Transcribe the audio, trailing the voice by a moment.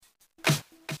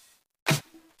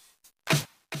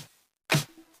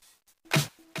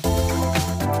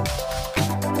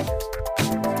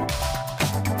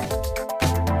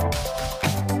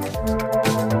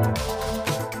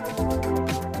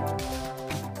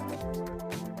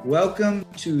Welcome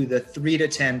to the 3 to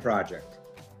 10 Project.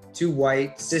 Two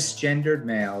white, cisgendered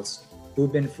males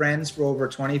who've been friends for over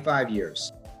 25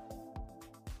 years,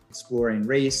 exploring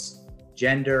race,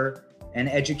 gender, and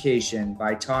education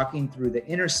by talking through the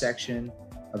intersection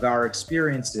of our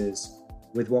experiences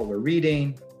with what we're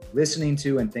reading, listening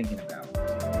to, and thinking about.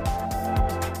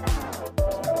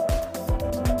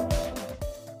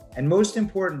 And most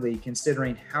importantly,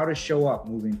 considering how to show up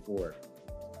moving forward.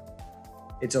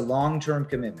 It's a long-term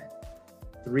commitment,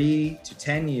 3 to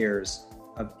 10 years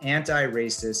of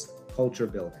anti-racist culture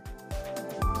building.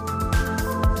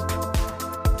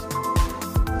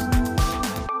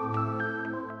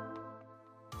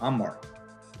 I'm Mark.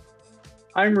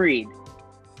 I'm Reed.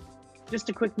 Just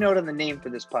a quick note on the name for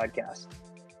this podcast.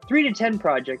 3 to 10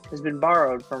 Project has been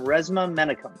borrowed from Resmaa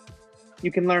Menakem.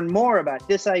 You can learn more about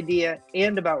this idea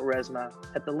and about Resmaa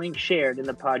at the link shared in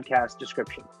the podcast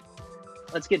description.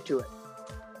 Let's get to it.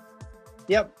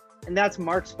 Yep, and that's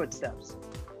Mark's footsteps.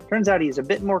 Turns out he's a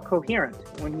bit more coherent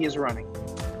when he is running.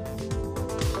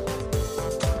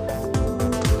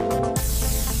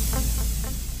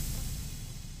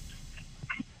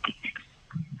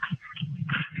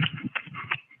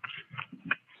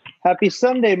 Happy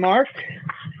Sunday, Mark.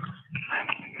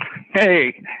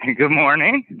 Hey, good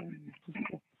morning.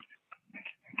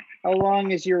 How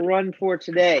long is your run for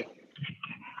today?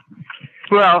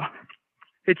 Well,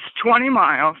 it's 20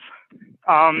 miles,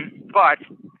 but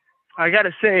I got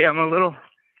to say I'm a little,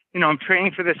 I'm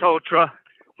training for this ultra.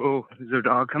 Oh, there's a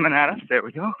dog coming at us. There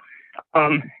we go.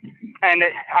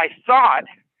 I thought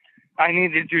I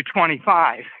needed to do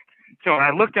 25. So when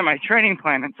I looked at my training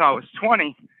plan and saw it was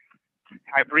 20,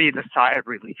 I breathed a sigh of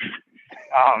relief.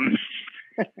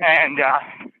 And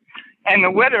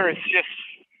the weather is just,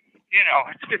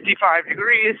 it's 55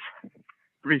 degrees.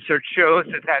 Research shows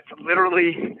that that's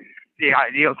literally the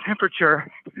ideal temperature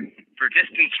for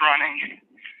distance running.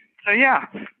 So yeah,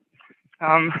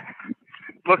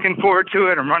 looking forward to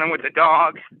it. I'm running with the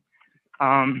dog.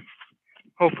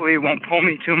 Hopefully it won't pull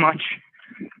me too much.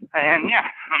 And yeah,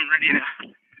 I'm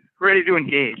ready to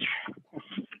engage.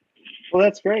 Well,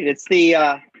 that's great. It's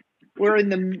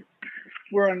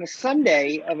we're on a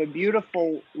Sunday of a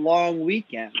beautiful long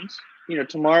weekend.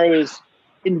 Tomorrow is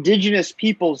Indigenous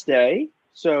Peoples Day,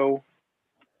 so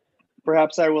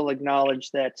perhaps I will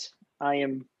acknowledge that I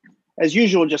am, as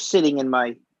usual, just sitting in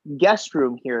my guest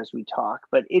room here as we talk.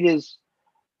 But it is,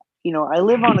 I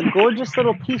live on a gorgeous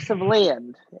little piece of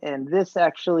land, and this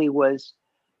actually was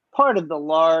part of the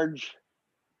large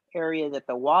area that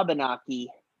the Wabanaki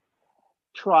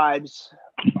tribes,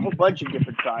 a whole bunch of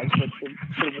different tribes, but the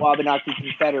sort of Wabanaki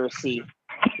Confederacy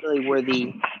really were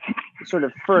the sort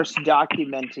of first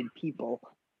documented people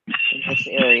in this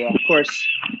area. Of course,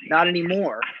 not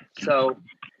anymore. So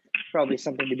probably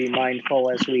something to be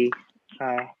mindful as we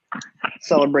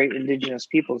celebrate Indigenous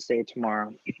Peoples Day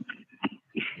tomorrow.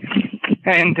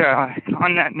 And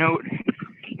on that note,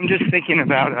 I'm just thinking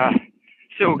about,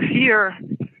 so here,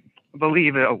 I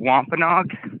believe a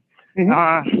Wampanoag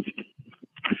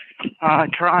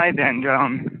tribe, and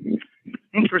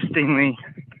interestingly,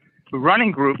 the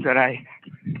running group that I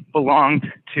belonged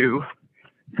to,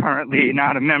 currently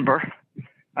not a member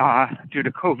due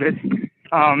to COVID,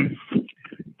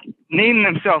 named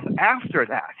themselves after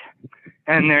that.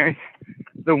 And they're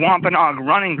the Wampanoag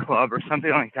Running Club or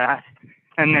something like that,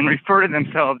 and then refer to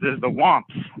themselves as the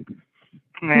Wamps.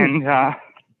 And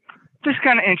just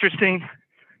kind of interesting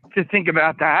to think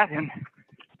about that. And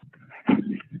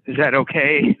is that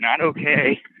okay? Not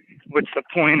okay? What's the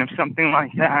point of something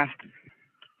like that?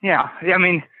 Yeah, I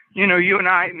mean, you and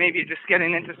I, maybe just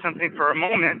getting into something for a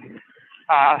moment,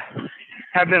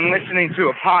 have been listening to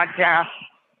a podcast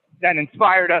that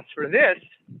inspired us for this,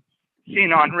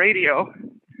 seen on radio.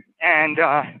 And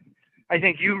I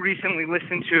think you recently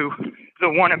listened to the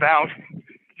one about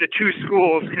the two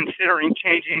schools considering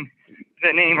changing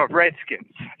the name of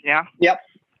Redskins. Yeah? Yep.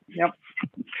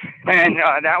 And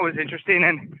that was interesting.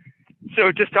 And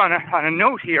so just on a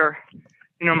note here,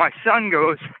 my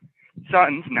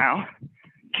sons now,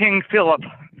 King Philip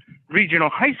Regional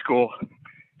High School.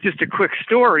 Just a quick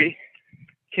story.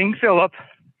 King Philip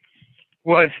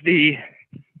was the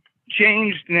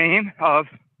changed name of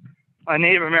a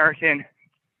Native American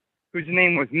whose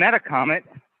name was Metacomet.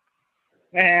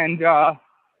 And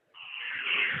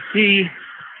he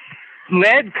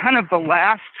led kind of the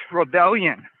last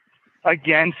rebellion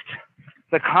against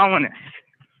the colonists.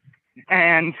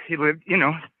 And he lived,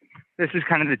 this is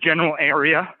kind of the general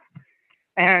area.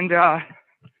 And,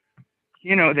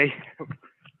 they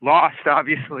lost,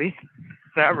 obviously,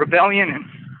 that rebellion. And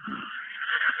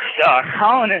the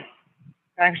colonists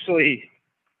actually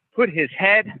put his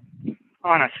head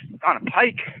on a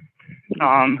pike.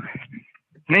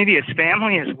 Maybe his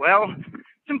family as well.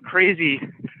 Some crazy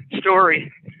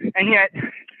story. And yet,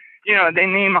 they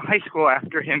name a high school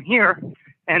after him here,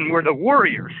 and we're the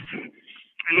Warriors.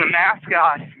 And the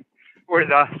mascot or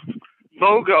the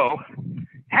logo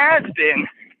has been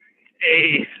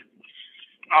a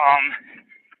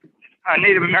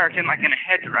Native American, like in a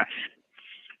headdress.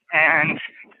 And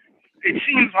it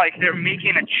seems like they're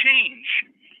making a change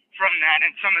from that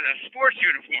in some of the sports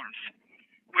uniforms,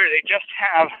 where they just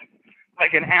have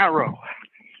like an arrow,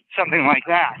 something like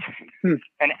that,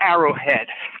 an arrowhead,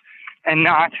 and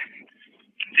not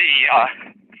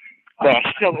the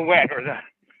silhouette or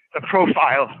the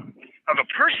profile of a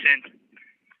person.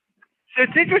 So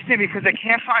it's interesting because I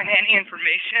can't find any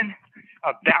information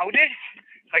about it,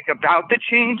 like about the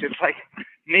change. It's like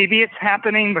maybe it's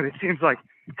happening, but it seems like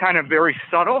kind of very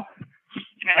subtle.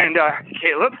 And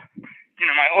Caleb,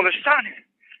 my oldest son,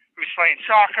 who's playing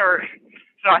soccer,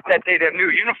 thought that they'd have new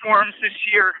uniforms this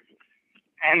year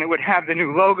and it would have the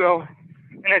new logo,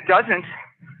 and it doesn't.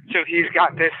 So he's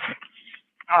got this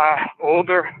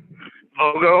older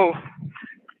logo.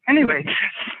 Anyway,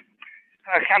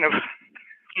 it's kind of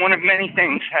one of many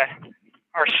things that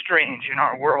are strange in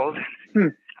our world.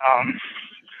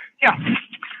 Yeah.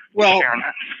 Well,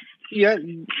 yeah,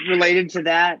 related to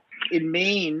that, in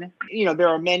Maine,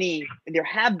 there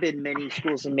have been many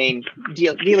schools in Maine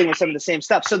dealing with some of the same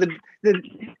stuff. So the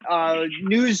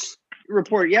news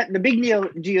report, the big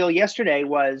deal yesterday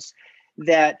was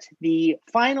that the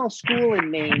final school in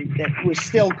Maine that was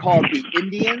still called the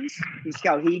Indians, the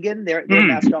Skowhegan, their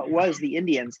mascot was the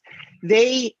Indians.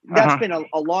 That's been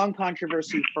a long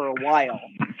controversy for a while.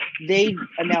 They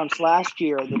announced last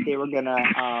year that they were going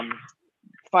to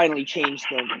finally change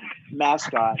the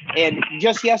mascot. And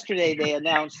just yesterday, they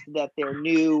announced that their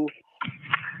new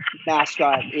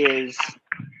mascot is,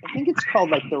 I think it's called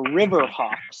like the River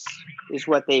Hawks is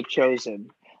what they've chosen.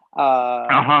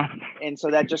 And so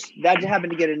that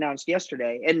happened to get announced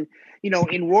yesterday. And,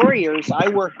 in Warriors, I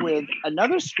work with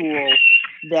another school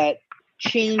that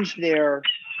changed their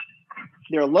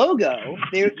logo.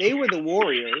 They were the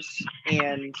Warriors,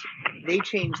 and they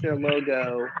changed their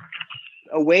logo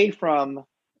away from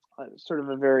sort of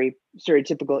a very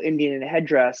stereotypical Indian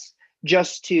headdress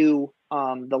just to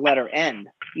the letter N,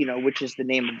 which is the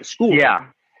name of the school. Yeah.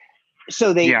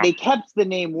 So they kept the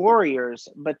name Warriors,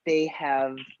 but they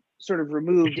have sort of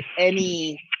removed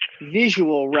any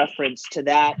visual reference to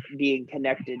that being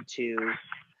connected to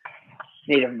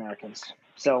Native Americans.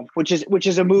 So, which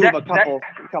is a move a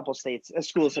couple states,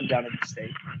 schools have done in the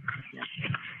state. Yeah.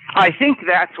 I think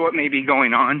that's what may be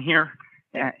going on here,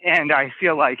 and I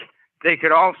feel like they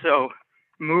could also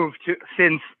move to,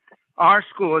 since our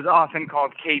school is often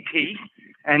called KP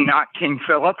and not King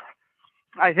Philip,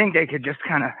 I think they could just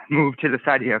kind of move to this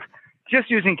idea of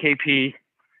just using KP,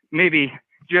 maybe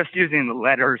just using the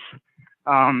letters.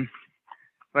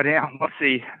 But yeah, we'll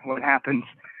see what happens.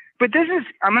 But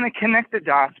I'm going to connect the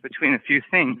dots between a few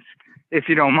things, if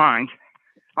you don't mind,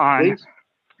 on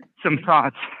some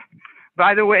thoughts.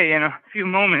 By the way, in a few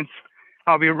moments,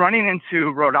 I'll be running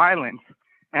into Rhode Island.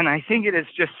 And I think it is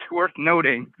just worth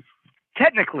noting,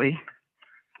 technically,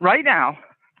 right now,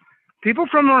 people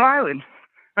from Rhode Island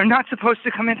are not supposed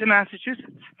to come into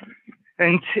Massachusetts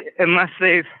unless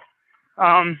they've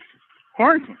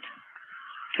quarantined,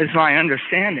 is my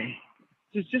understanding.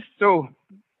 It's just so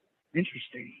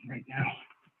interesting right now.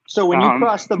 So when you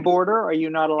cross the border, are you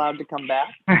not allowed to come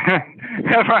back?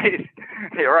 Right.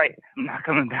 You're right. I'm not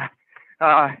coming back.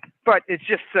 But it's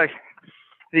just like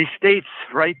these states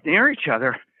right near each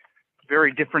other,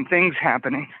 very different things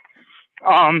happening.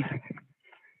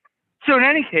 So in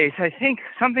any case, I think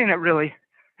something that really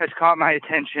has caught my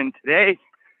attention today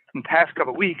in the past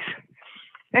couple of weeks,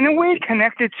 in a way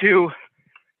connected to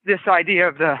this idea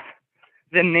of the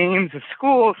names of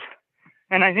schools,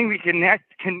 and I think we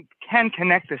can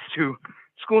connect this to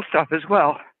school stuff as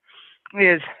well,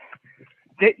 is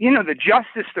that, the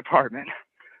Justice Department,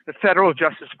 the federal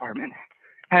Justice Department,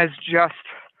 has just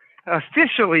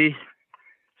officially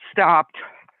stopped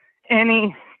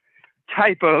any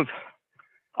type of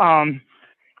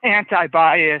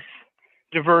anti-bias,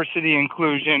 diversity,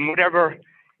 inclusion, whatever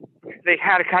they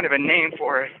had a kind of a name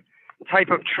for it, type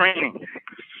of training.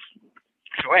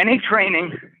 So any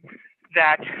training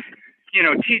that,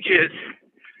 teaches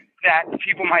that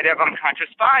people might have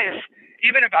unconscious bias,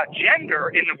 even about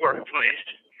gender in the workplace,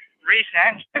 race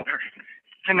and gender,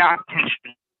 cannot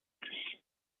continue.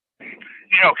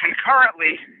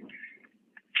 Concurrently,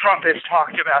 Trump has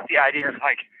talked about the idea of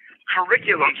like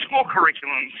school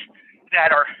curriculums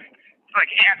that are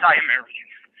like anti-American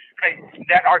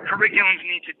that our curriculums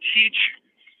need to teach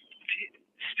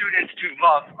students to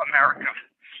love America.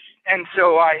 And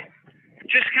so I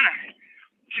just kind of,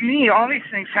 to me, all these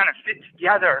things kind of fit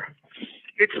together.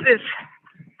 It's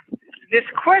this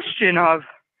question of,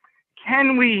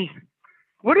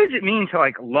 what does it mean to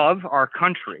like love our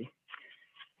country?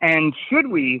 And should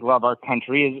we love our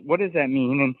country? What does that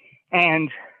mean?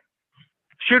 And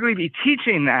should we be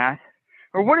teaching that?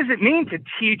 Or what does it mean to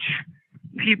teach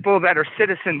people that are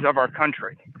citizens of our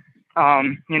country?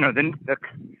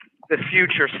 The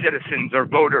future citizens or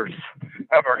voters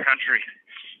of our country.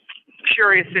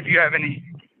 Curious if you have any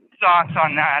thoughts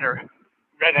on that or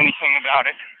read anything about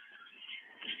it.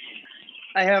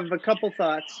 I have a couple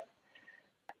thoughts.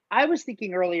 I was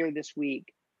thinking earlier this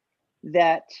week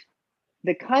that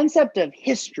the concept of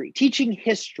history, teaching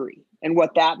history and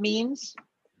what that means,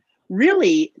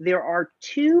 really, there are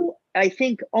two, I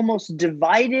think, almost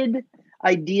divided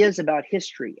ideas about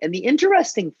history. And the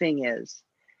interesting thing is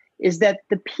that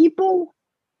the people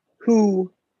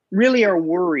who really are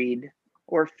worried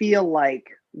or feel like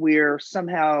we're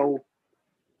somehow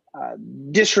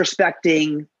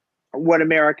disrespecting what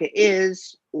America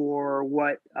is or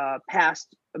what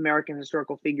past American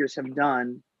historical figures have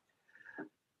done,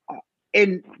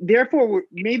 and therefore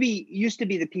maybe used to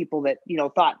be the people that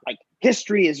thought like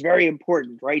history is very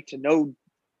important, right? To know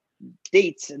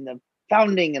dates and the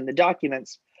founding and the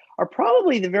documents, are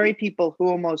probably the very people who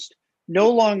almost no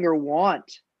longer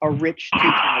want a rich teaching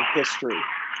of history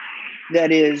that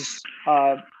is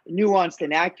nuanced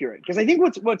and accurate. Because I think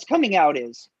what's coming out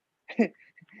is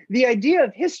the idea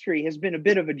of history has been a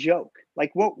bit of a joke.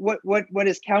 Like what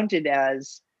is counted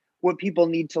as what people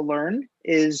need to learn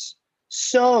is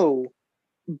so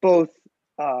both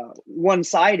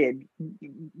one-sided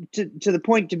to the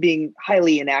point to being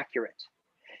highly inaccurate.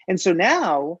 And so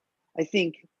now I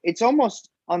think it's almost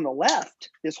on the left,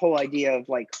 this whole idea of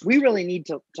like, we really need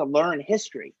to learn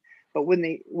history. But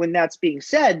when that's being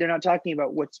said, they're not talking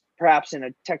about what's perhaps in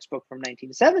a textbook from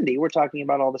 1970. We're talking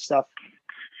about all the stuff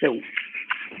that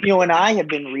you and I have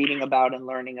been reading about and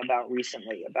learning about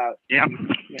recently about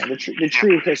the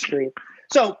true history.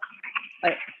 So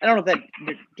I don't know if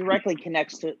that directly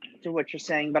connects to what you're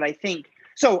saying, but I think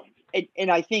so. And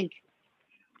I think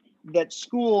that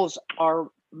schools are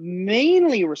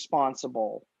mainly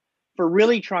responsible for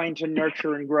really trying to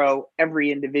nurture and grow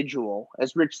every individual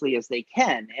as richly as they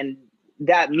can. And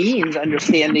that means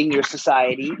understanding your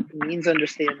society, means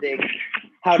understanding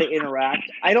how to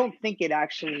interact. I don't think it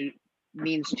actually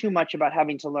means too much about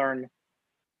having to learn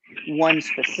one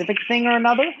specific thing or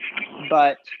another,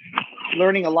 but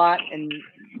learning a lot and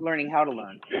learning how to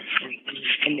learn.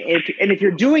 And if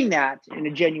you're doing that in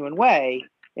a genuine way,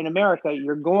 in America,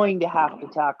 you're going to have to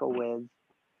tackle with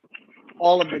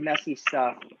all of the messy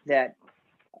stuff that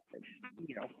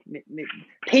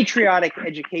patriotic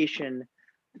education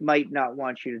might not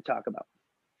want you to talk about.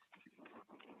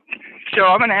 So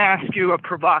I'm going to ask you a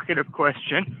provocative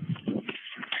question.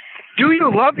 Do you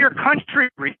love your country?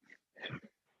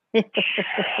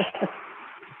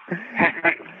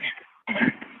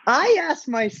 I ask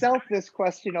myself this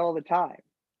question all the time,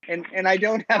 and I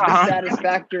don't have a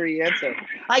satisfactory answer.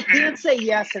 I can't say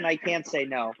yes and I can't say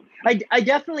no. I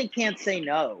definitely can't say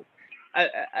no,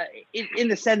 in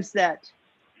the sense that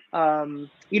I'm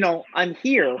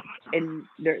here, and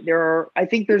there are. I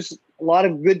think there's a lot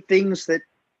of good things that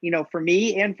for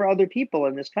me and for other people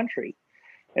in this country,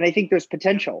 and I think there's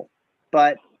potential,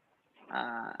 but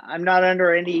I'm not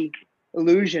under any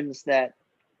illusions that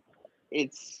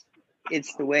it's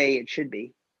the way it should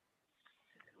be.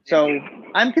 So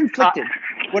I'm conflicted.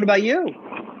 What about you?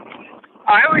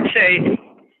 I would say,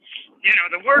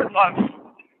 the word love,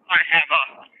 I have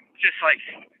just like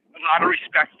a lot of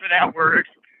respect for that word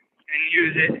and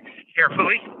use it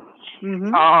carefully.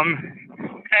 Mm-hmm.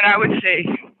 And I would say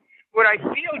what I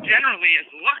feel generally is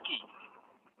lucky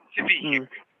to be here,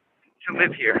 to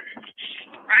live here.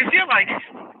 I feel like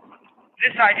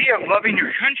this idea of loving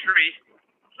your country,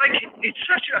 like it's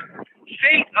such a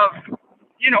fate of,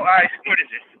 what is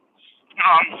it?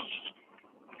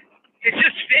 It's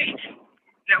just fate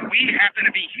that we happen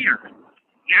to be here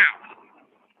now.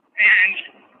 And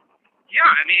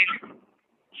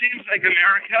seems like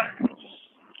America,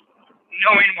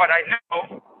 knowing what I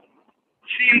know,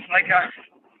 seems like a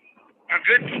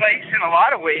good place in a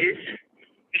lot of ways,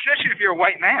 especially if you're a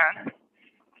white man,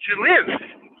 to live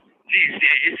these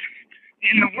days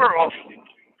in the world.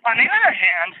 On the other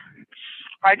hand,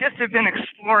 I just have been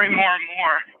exploring more and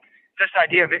more this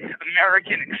idea of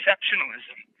American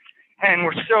exceptionalism. And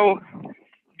we're so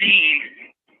being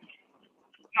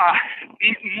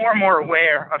more and more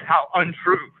aware of how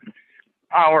untrue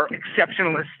our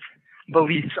exceptionalist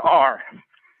beliefs are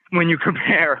when you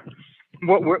compare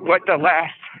what the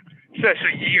last special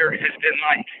year has been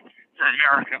like for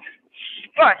America.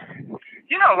 But,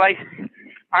 you know, like,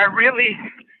 I really,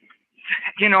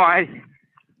 you know, I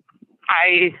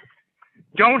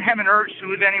don't have an urge to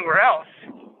live anywhere else,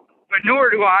 but nor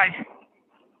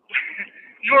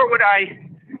would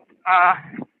I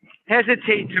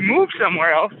hesitate to move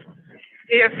somewhere else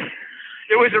if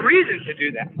there was a reason to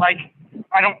do that. Like,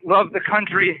 I don't love the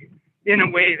country in a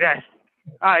way that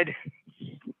I'd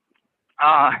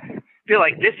feel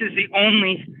like this is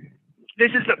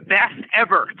the best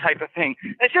ever type of thing.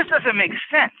 It just doesn't make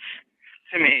sense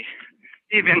to me,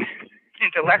 even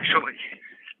intellectually.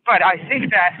 But I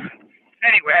think that,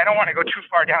 anyway, I don't want to go too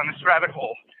far down this rabbit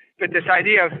hole, but this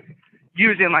idea of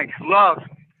using like love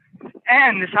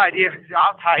and this idea,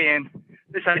 I'll tie in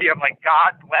this idea of like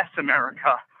God bless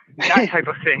America, that type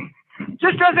of thing,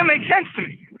 just doesn't make sense to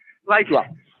me. Like,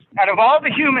 out of all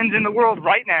the humans in the world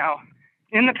right now,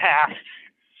 in the past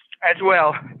as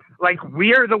well, like,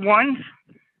 we're the ones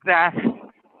that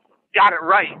got it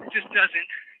right. It just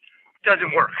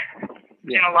doesn't work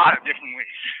in a lot of different ways.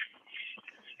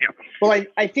 Yeah. Well,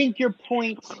 I think your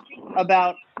point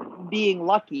about being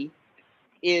lucky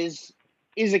is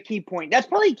a key point. That's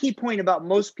probably a key point about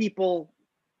most people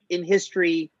in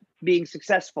history being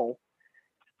successful.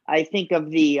 I think of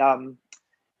the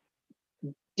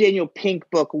Daniel Pink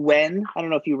book, When. I don't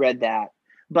know if you read that,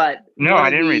 but no, I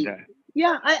didn't read that.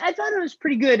 Yeah, I thought it was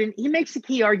pretty good. And he makes a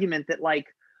key argument that,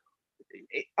 like,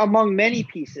 among many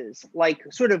pieces, like,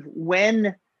 sort of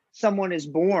when someone is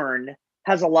born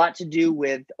has a lot to do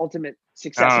with ultimate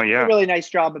success. Oh, yeah. A really nice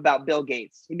job about Bill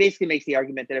Gates. He basically makes the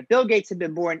argument that if Bill Gates had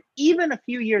been born even a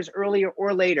few years earlier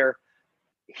or later,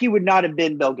 he would not have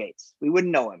been Bill Gates. We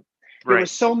wouldn't know him. There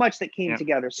was so much that came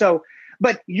together. So,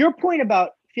 but your point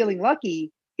about feeling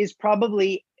lucky is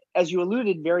probably, as you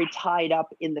alluded, very tied up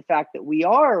in the fact that we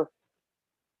are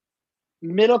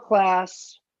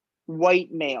middle-class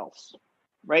white males,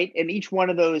 right? And each one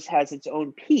of those has its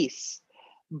own piece.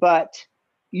 But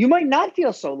you might not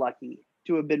feel so lucky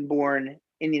to have been born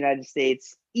in the United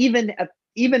States, even in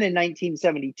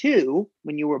 1972,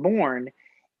 when you were born,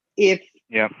 if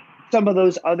some of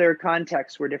those other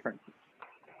contexts were different.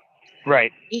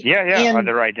 Right. Yeah.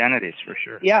 Other identities, for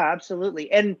sure. Yeah,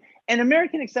 absolutely. And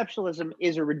American exceptionalism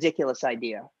is a ridiculous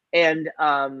idea. And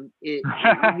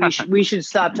we should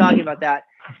stop talking about that.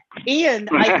 And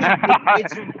I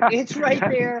think it's right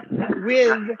there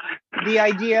with the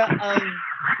idea of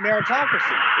meritocracy,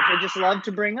 which I just love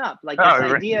to bring up. Like, this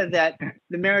idea that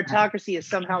the meritocracy is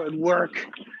somehow at work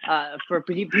for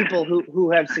people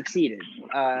who have succeeded.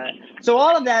 So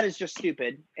all of that is just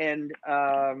stupid, and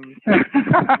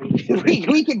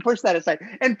we can push that aside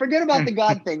and forget about the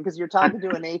God thing, because you're talking to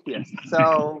an atheist.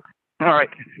 So all right,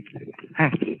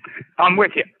 I'm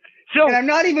with you. So, and I'm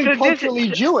not even culturally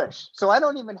Jewish, so I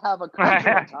don't even have a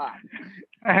cultural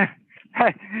tie.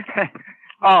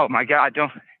 Oh my God!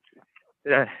 Don't.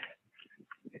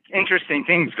 Interesting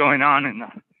things going on in the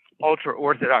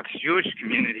ultra-Orthodox Jewish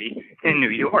community in New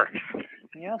York.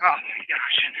 Yeah. Oh my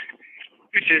gosh.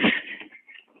 Which is,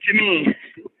 to me,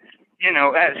 you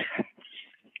know, as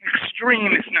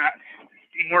extreme, if not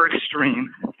more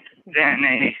extreme,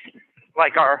 than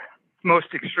like our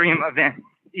most extreme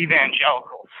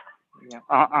evangelicals.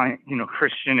 Yeah. You know,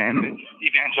 Christian and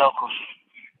evangelicals.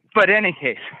 But in any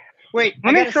case, wait,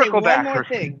 let me circle back one more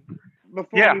thing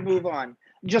before we move on.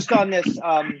 Just on this,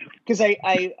 because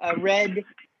I read,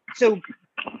 so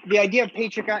the idea of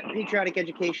patriotic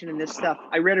education and this stuff,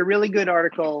 I read a really good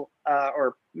article,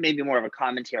 or maybe more of a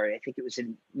commentary, I think it was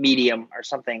in Medium or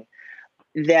something,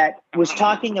 that was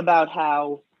talking about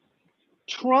how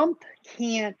Trump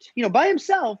can't, you know, by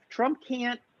himself, Trump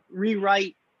can't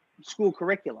rewrite school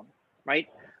curriculum, right?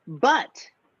 But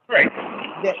their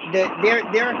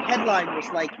headline was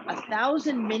like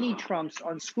 1,000 mini Trumps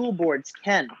on school boards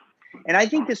can. And I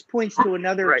think this points to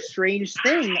another strange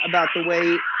thing about the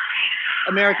way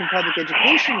American public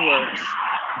education works,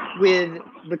 with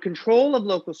the control of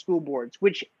local school boards,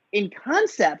 which in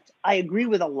concept, I agree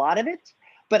with a lot of it,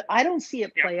 but I don't see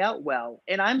it play out well.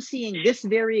 And I'm seeing this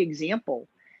very example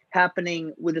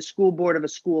happening with a school board of a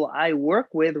school I work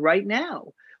with right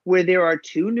now, where there are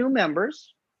two new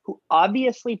members who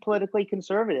obviously politically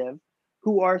conservative,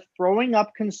 who are throwing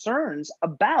up concerns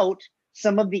about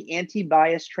some of the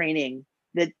anti-bias training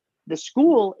that the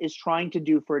school is trying to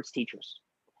do for its teachers.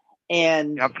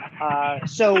 And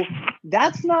so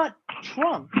that's not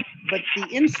Trump, but the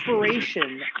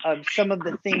inspiration of some of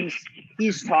the things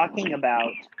he's talking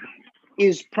about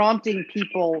is prompting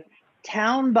people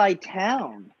town by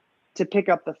town to pick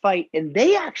up the fight, and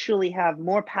they actually have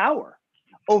more power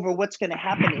over what's going to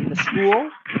happen in the school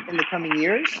in the coming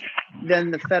years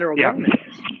than the federal government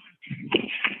is.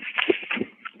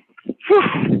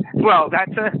 Whew. Well,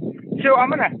 so I'm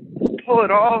going to pull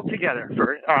it all together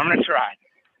first. I'm going to try.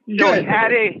 So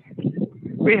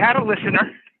we had a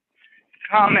listener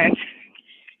comment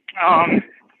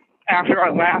after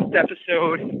our last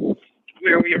episode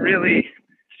where we really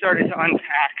started to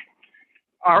unpack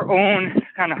our own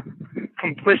kind of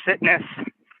complicitness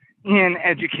in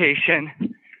education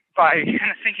by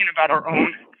kind of thinking about our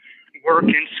own work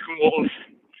in schools.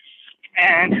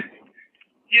 And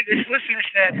this listener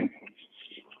said,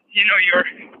 you're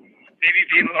maybe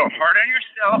being a little hard on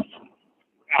yourself.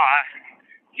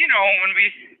 When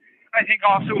we, I think,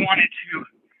 also wanted to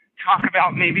talk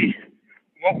about maybe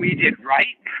what we did right.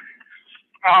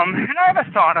 And I have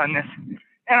a thought on this,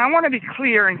 and I want to be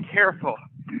clear and careful.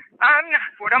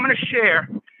 What I'm going to share,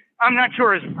 I'm not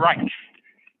sure is right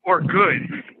or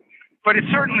good, but it's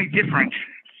certainly different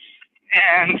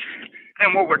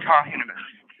than what we're talking about.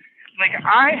 Like,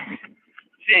 I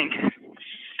think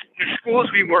the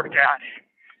schools we worked at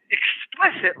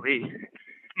explicitly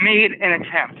made an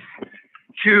attempt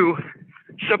to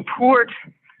support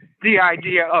the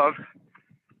idea of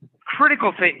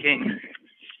critical thinking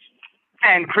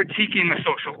and critiquing the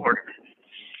social order,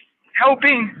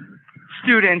 helping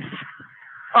students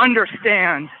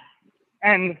understand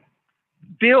and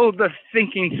build the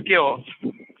thinking skills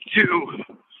to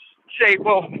say,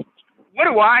 well, what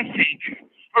do I think,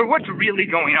 or what's really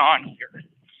going on here?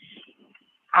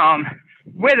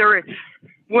 Whether it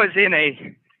was in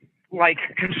a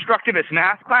constructivist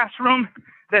math classroom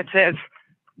that says,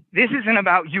 this isn't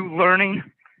about you learning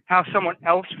how someone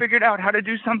else figured out how to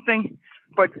do something,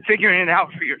 but figuring it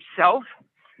out for yourself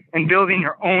and building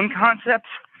your own concepts,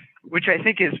 which I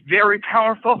think is very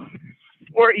powerful,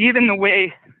 or even the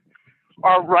way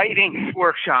our writing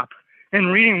workshop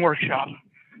and reading workshop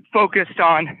focused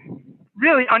on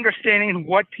really understanding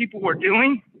what people were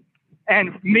doing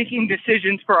and making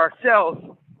decisions for ourselves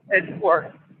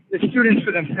or the students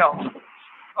for themselves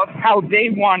of how they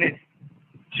wanted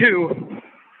to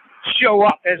show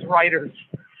up as writers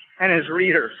and as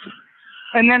readers.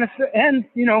 And then,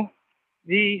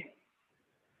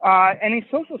 any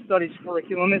social studies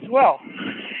curriculum as well.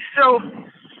 So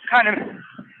kind of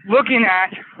looking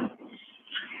at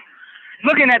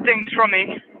things from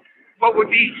what would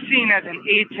be seen as an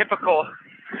atypical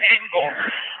angle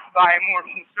by a more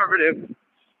conservative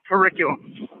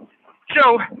curriculum.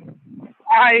 So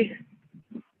I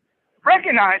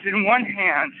recognize in one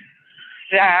hand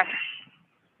that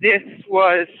this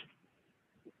was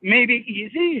maybe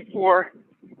easy for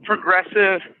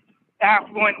progressive,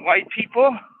 affluent white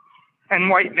people and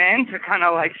white men to kind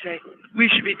of say, we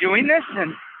should be doing this,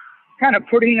 and kind of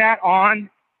putting that on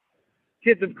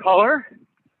kids of color.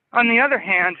 On the other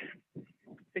hand,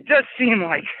 it does seem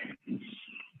like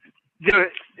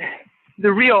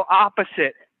the real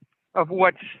opposite of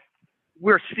what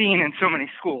we're seeing in so many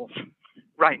schools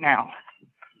right now.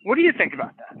 What do you think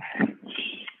about that?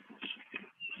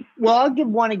 Well, I'll give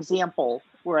one example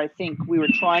where I think we were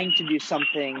trying to do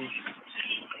something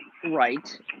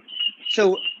right.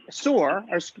 So SOAR,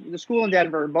 the school in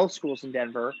Denver, both schools in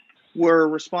Denver, were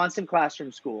responsive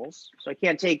classroom schools. So I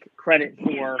can't take credit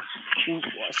for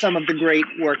some of the great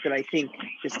work that I think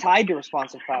is tied to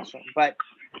responsive classroom. But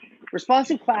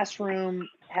responsive classroom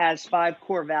has 5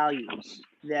 core values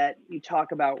that you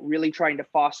talk about really trying to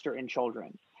foster in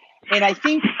children. And I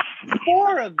think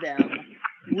 4 of them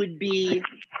would be,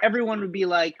 everyone would be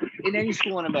like in any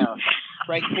school in America,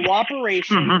 right?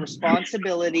 Cooperation,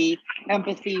 responsibility,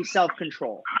 empathy,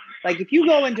 self-control. Like if you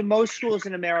go into most schools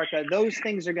in America, those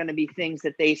things are going to be things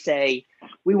that they say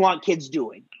we want kids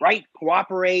doing, right?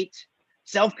 Cooperate,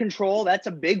 self-control, that's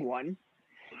a big one.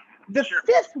 The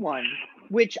 5th one,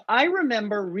 which I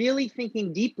remember really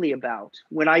thinking deeply about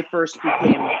when I first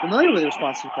became familiar with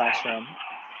responsive classroom,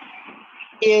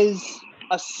 is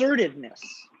assertiveness.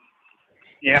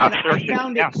 Yeah, and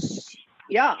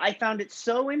I found it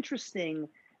so interesting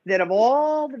that of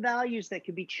all the values that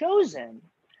could be chosen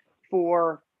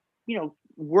for,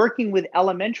 working with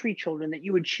elementary children, that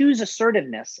you would choose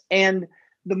assertiveness. And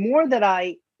the more that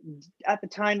I, at the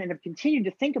time, and have continued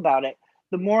to think about it,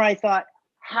 the more I thought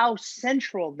how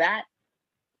central that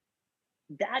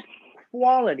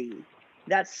quality,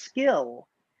 that skill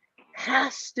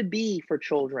has to be for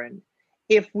children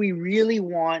if we really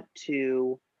want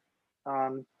to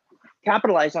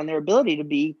capitalize on their ability to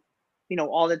be,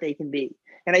 all that they can be.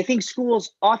 And I think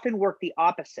schools often work the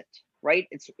opposite, right?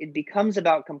 It becomes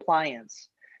about compliance.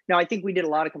 Now, I think we did a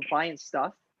lot of compliance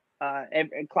stuff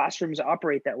and classrooms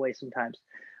operate that way sometimes.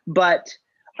 But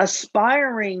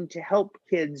aspiring to help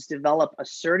kids develop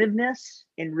assertiveness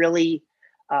in really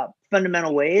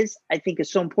fundamental ways, I think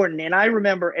is so important. And I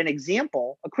remember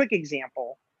a quick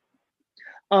example,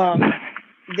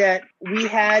 that we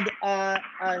had a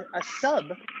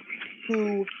sub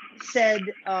who said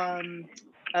some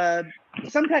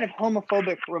kind of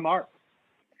homophobic remark.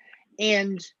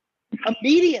 And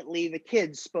immediately the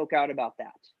kids spoke out about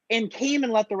that and came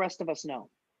and let the rest of us know.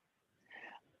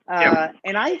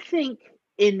 And I think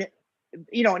now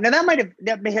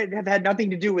that may have had nothing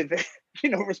to do with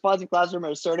responsive classroom or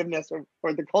assertiveness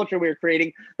or the culture we were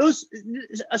creating.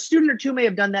 A student or two may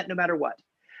have done that no matter what.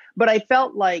 But I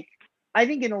felt like, I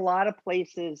think in a lot of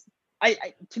places,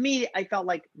 I felt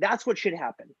like that's what should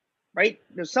happen, right?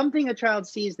 There's something a child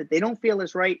sees that they don't feel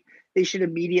is right. They should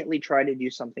immediately try to do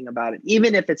something about it,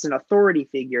 even if it's an authority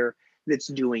figure that's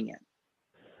doing it.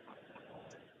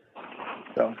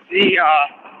 So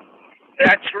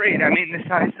that's great. I mean, this is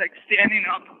like standing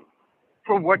up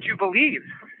for what you believe.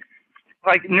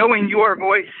 Like knowing your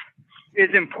voice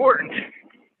is important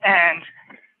and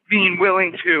being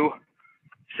willing to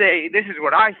say, this is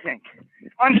what I think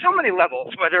on so many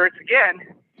levels, whether it's, again,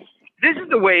 this is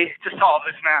the way to solve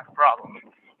this math problem,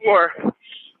 or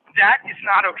that is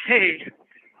not okay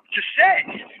to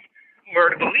say or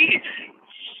to believe.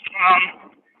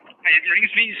 It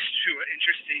brings me to an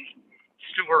interesting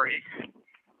story.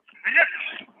 I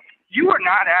don't know. You were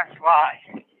not asked why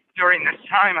during this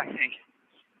time, I think,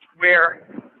 where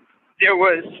there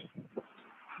was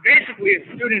basically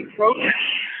a student protest.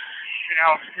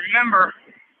 Remember,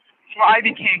 Fly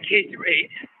became K through 8,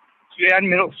 so you had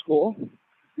middle school.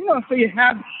 So you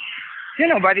have,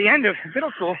 by the end of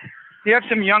middle school, you have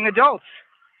some young adults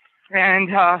and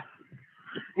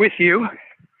with you.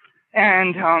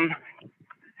 And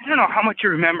I don't know how much you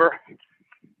remember.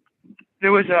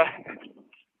 There was a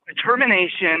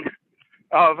termination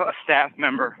of a staff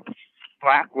member,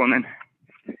 Black woman,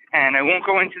 and I won't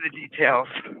go into the details.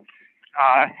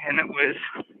 And it was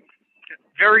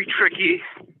very tricky,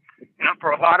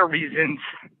 for a lot of reasons.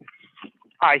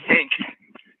 I think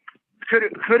could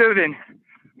have been,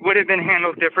 would have been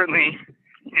handled differently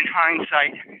in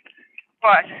hindsight,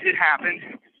 but it happened,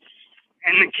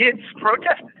 and the kids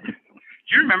protested. Do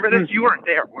you remember this? You weren't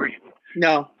there, were you?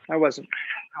 No, I wasn't.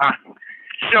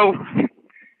 So,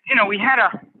 we had a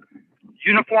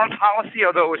uniform policy,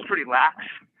 although it was pretty lax.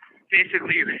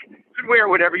 Basically, you could wear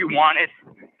whatever you wanted,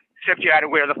 except you had to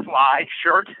wear the Fly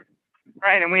shirt,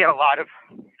 right? And we had a lot of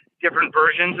different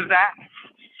versions of that.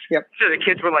 Yep. So the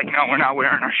kids were like, no, we're not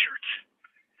wearing our shirts.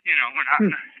 We're not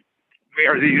going to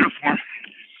wear the uniform.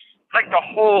 Like the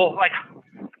whole,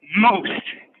 most,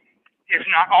 if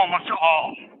not almost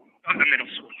all, of the middle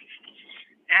school.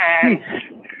 And,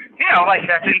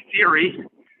 that's in theory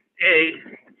a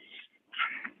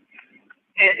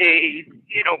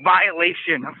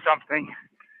violation of something,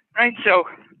 right? So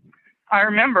I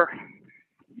remember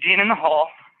being in the hall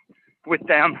with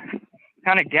them,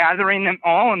 kind of gathering them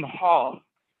all in the hall.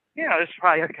 There's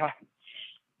probably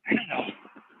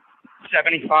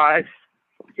 75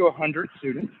 to 100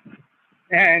 students.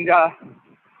 And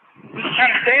just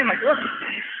kind of saying, look,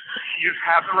 you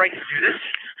have the right to do this.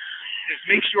 Just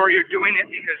make sure you're doing it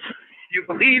because you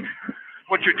believe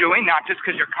what you're doing, not just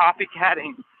because you're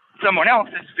copycatting someone else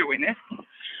is doing it.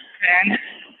 And,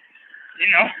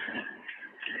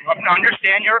 I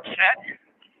understand you're upset.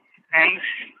 And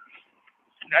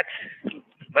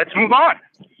let's move on.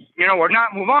 We're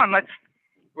not move on.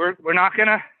 We're not going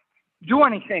to do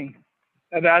anything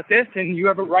about this, and you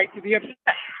have a right to be upset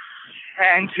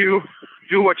and to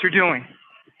do what you're doing.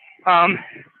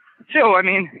 So, I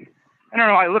don't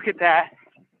know, I look at that,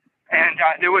 and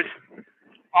there was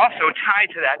also tied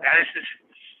to that is this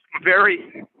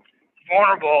very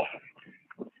vulnerable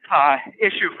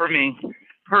issue for me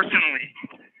personally.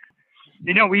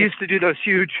 We used to do those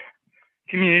huge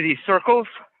community circles.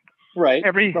 Right.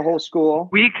 Every the whole school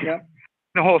week, yep.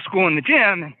 The whole school in the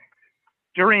gym. And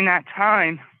during that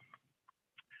time,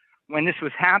 when this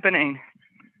was happening,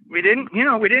 we didn't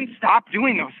stop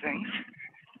doing those things.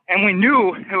 And we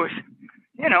knew it was,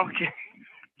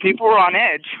 people were on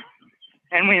edge,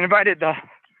 and we invited the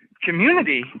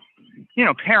community,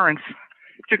 parents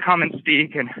to come and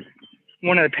speak. And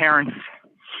one of the parents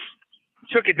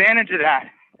took advantage of that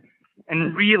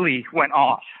and really went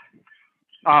off,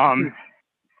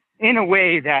 in a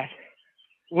way that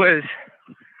was,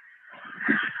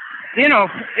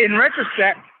 in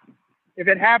retrospect, if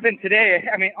it happened today,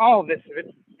 all of this, if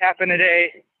it happened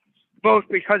today, both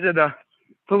because of the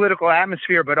political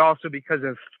atmosphere, but also because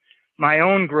of my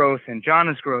own growth and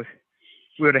Jana's growth,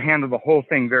 we would have handled the whole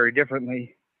thing very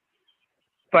differently.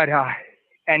 But,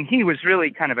 and he was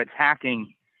really kind of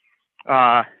attacking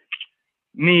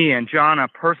me and Jonna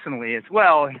personally as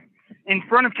well in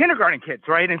front of kindergarten kids,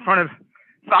 right? In front of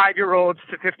 5-year-olds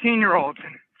to 15-year-olds.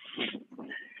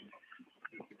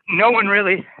 No one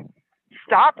really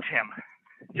stopped him,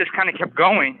 just kind of kept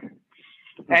going.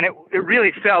 And it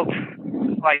really felt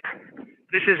like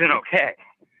this isn't okay.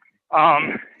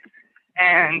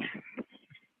 And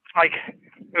like,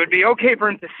 it would be okay for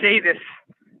him to say this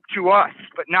to us,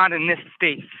 but not in this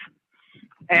space.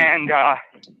 And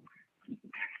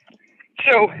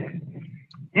so,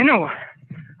 you know,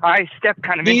 I stepped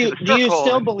kind of into the circle. Do you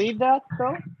still believe that,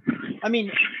 though? I mean,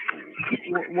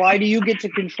 why do you get to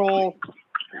control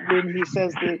when he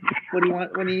says that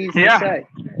when he needs to say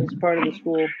as part of the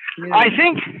school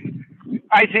community?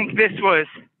 I think this was,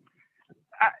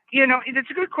 you know, it's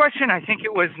a good question. I think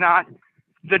it was not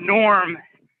the norm.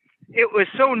 It was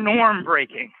so norm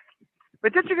breaking.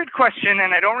 But that's a good question,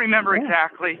 and I don't remember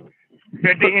exactly.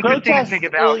 It'd be interesting to think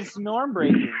about. Protest is norm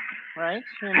breaking, right?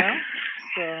 You know.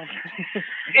 So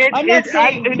I'm not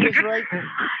saying he was right.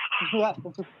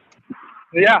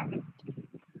 Yeah.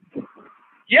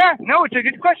 Yeah. No, it's a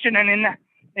good question, and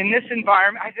in this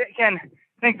environment, I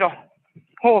think the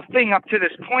whole thing up to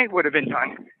this point would have been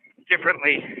done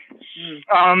differently.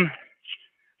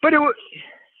 But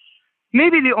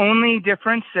maybe the only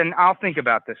difference, and I'll think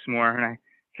about this more, and I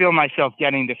feel myself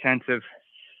getting defensive,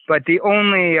 but the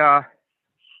only,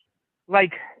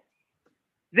 like,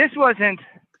 this wasn't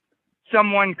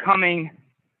someone coming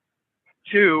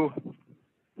to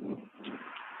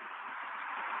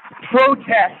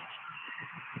protest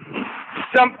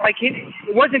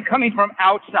it wasn't coming from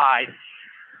outside.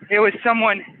 It was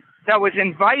someone that was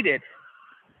invited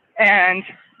and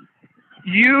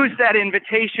used that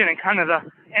invitation and kind of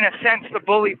in a sense, the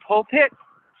bully pulpit.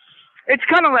 It's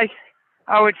kind of like,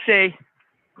 I would say,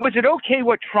 was it okay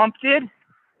what Trump did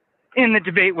in the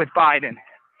debate with Biden?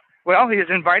 Well, he was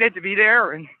invited to be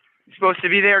there and supposed to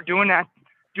be there doing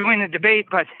the debate,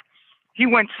 but he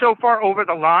went so far over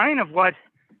the line of what,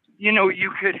 you know,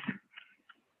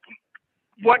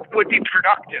 what would be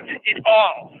productive at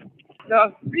all.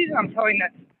 The reason I'm telling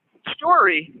that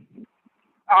story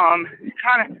kind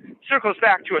of circles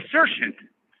back to assertion.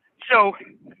 So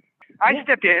I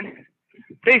stepped in,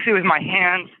 basically with my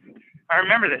hands, I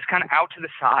remember this, kind of out to the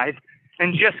side,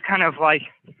 and just kind of like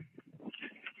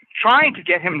trying to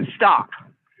get him to stop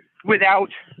without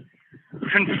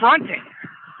confronting,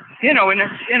 you know, in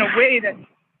a way that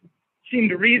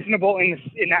seemed reasonable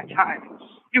in that time.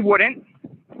 He wouldn't.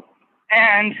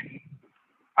 And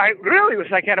I really was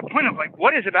like at a point of like,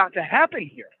 what is about to happen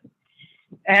here?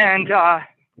 And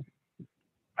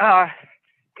 8th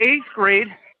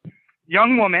grade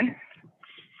young woman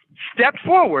stepped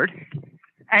forward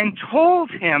and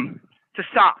told him to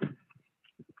stop.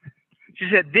 She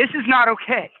said, this is not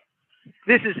okay.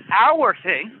 This is our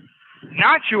thing,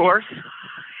 not yours.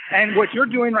 And what you're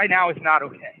doing right now is not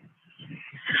okay.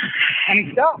 And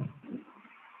he stopped.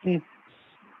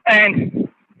 And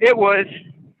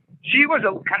she was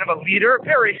a kind of a leader,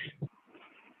 very,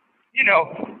 you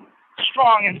know,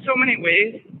 strong in so many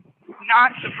ways.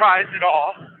 Not surprised at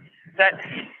all that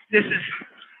this is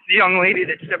the young lady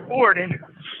that stepped forward,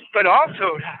 but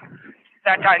also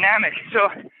that dynamic. So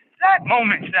that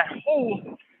moment, that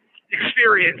whole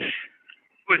experience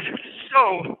was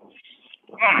so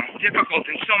difficult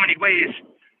in so many ways.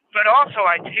 But also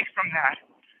I take from that,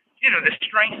 you know, the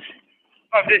strength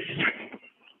of this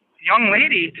young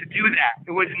lady to do that.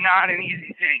 It was not an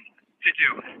easy thing to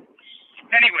do.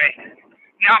 Anyway,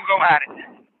 now go at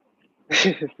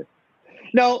it.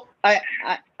 No,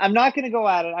 I'm not going to go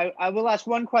at it. I will ask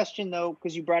one question, though,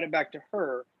 because you brought it back to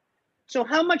her. So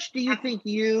how much do you think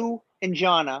you and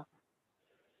Jonna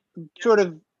sort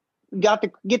of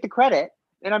get the credit?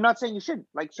 And I'm not saying you shouldn't.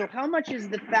 Like, so how much is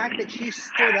the fact that she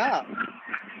stood up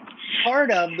part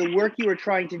of the work you were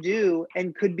trying to do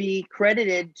and could be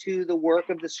credited to the work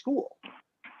of the school?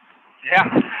 Yeah.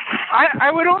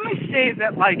 I would only say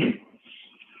that, like,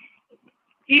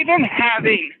 even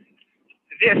having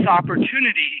this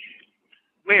opportunity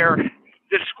where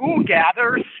the school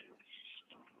gathers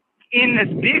in this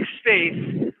big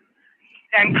space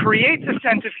and creates a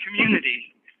sense of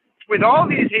community with all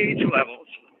these age levels,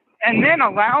 and then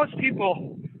allows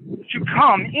people to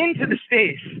come into the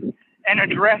space and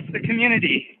address the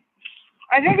community,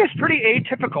 I think it's pretty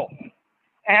atypical.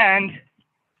 And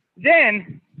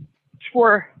then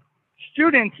for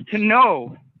students to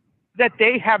know that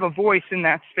they have a voice in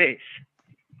that space.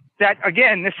 That,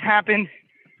 again, this happened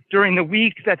during the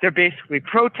week that they're basically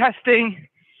protesting.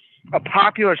 A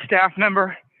popular staff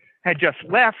member had just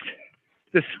left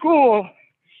the school,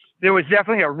 there was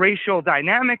definitely a racial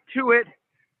dynamic to it.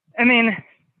 I mean,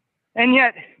 and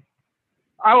yet,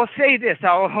 I will say this,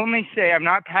 I will only say, I'm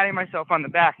not patting myself on the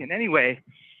back in any way.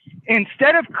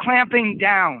 Instead of clamping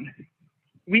down,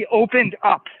 we opened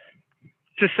up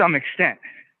to some extent.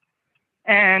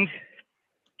 And,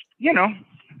 you know,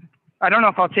 I don't know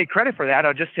if I'll take credit for that.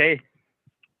 I'll just say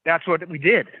that's what we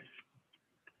did.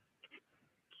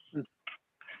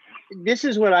 This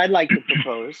is what I'd like to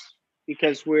propose,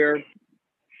 because we're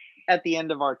at the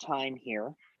end of our time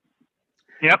here.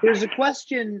 Yep. There's a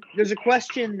question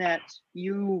that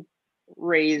you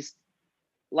raised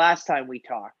last time we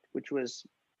talked, which was,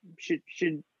 should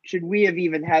we have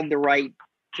even had the right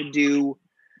to do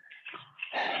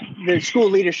the school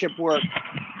leadership work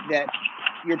that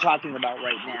you're talking about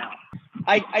right now?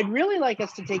 I'd really like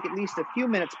us to take at least a few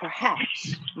minutes,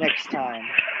 perhaps next time,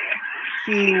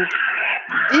 to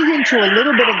dig into a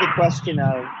little bit of the question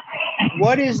of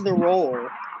what is the role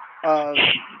of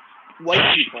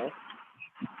white people,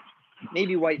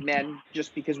 maybe white men,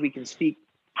 just because we can speak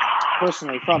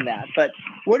personally from that, but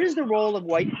what is the role of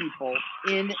white people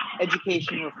in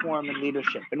education reform and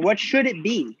leadership, and what should it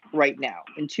be right now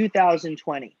in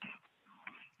 2020?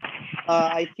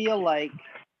 I feel like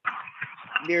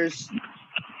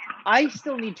I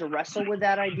still need to wrestle with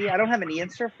that idea. I don't have an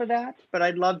answer for that, but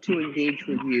I'd love to engage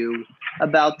with you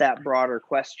about that broader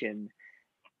question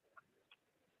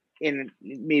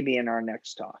maybe in our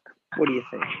next talk. What do you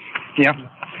think? Yeah,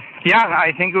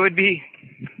 I think it would be,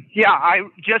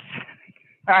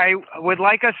 I would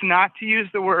like us not to use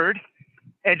the word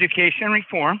education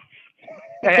reform.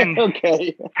 And,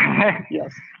 okay.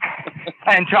 Yes.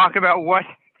 And talk about what,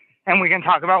 and we can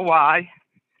talk about why,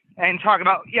 and talk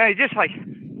about, just like,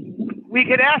 we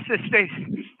could ask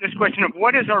this question of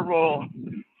what is our role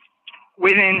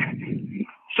within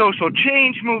social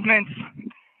change movements,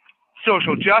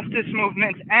 social justice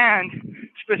movements, and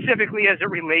specifically as it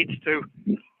relates to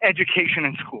education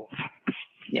in schools.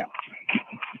 Yeah.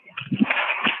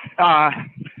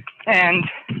 And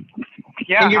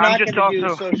you're not going to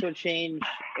do social change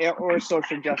or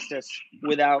social justice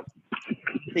without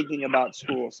thinking about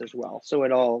schools as well. So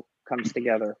it all comes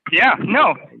together.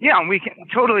 We can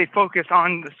totally focus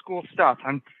on the school stuff.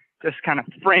 I'm just kind of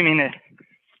framing it.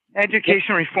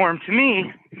 Education reform to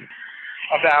me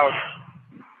about,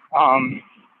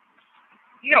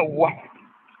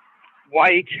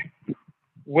 white,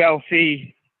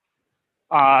 wealthy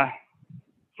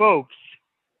folks,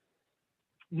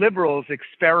 liberals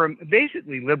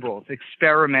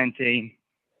experimenting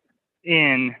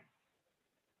in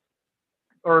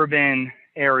urban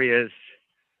areas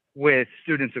with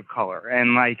students of color,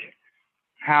 and like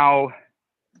how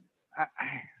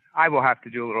I will have to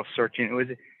do a little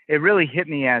searching. It really hit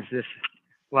me as this,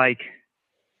 like,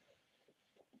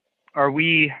 are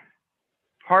we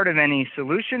part of any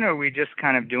solution, or are we just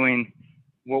kind of doing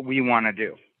what we want to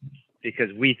do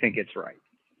because we think it's right?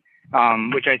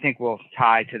 Which I think will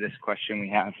tie to this question we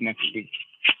have next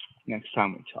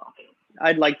time we talk.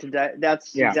 I'd like to,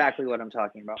 that's exactly what I'm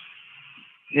talking about.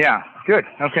 Yeah, good.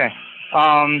 Okay.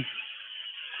 All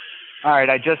right,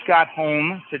 I just got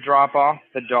home to drop off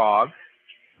the dog.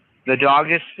 The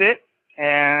dog is fit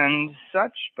and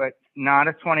such, but not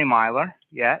a 20-miler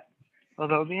yet.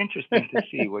 Although it'll be interesting to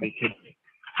see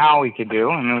how he could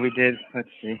do. I mean, we did,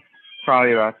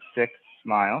 probably about 6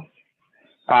 miles.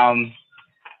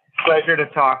 Pleasure to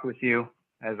talk with you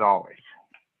as always.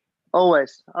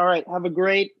 Always. All right. Have a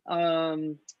great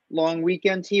long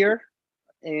weekend here.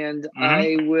 And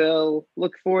I will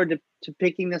look forward to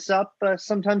picking this up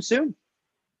sometime soon.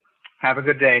 Have a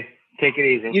good day. Take it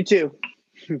easy. You too.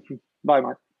 Bye,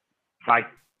 Mark. Bye.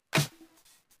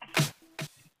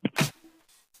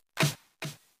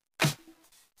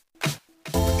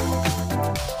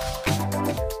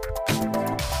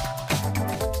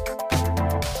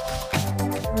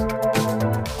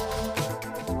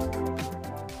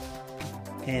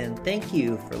 And thank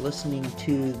you for listening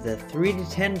to the 3 to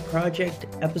 10 Project,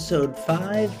 Episode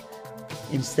 5.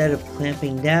 Instead of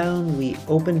clamping down, we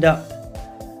opened up.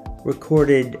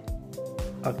 Recorded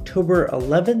October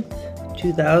 11th,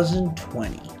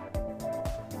 2020.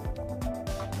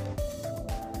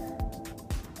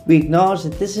 We acknowledge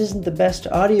that this isn't the best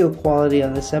audio quality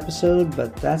on this episode,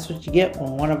 but that's what you get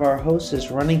when one of our hosts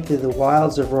is running through the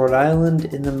wilds of Rhode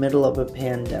Island in the middle of a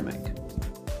pandemic.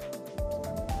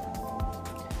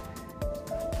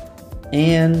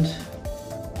 And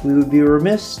we would be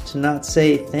remiss to not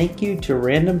say thank you to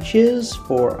Random Chiz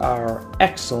for our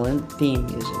excellent theme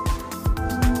music.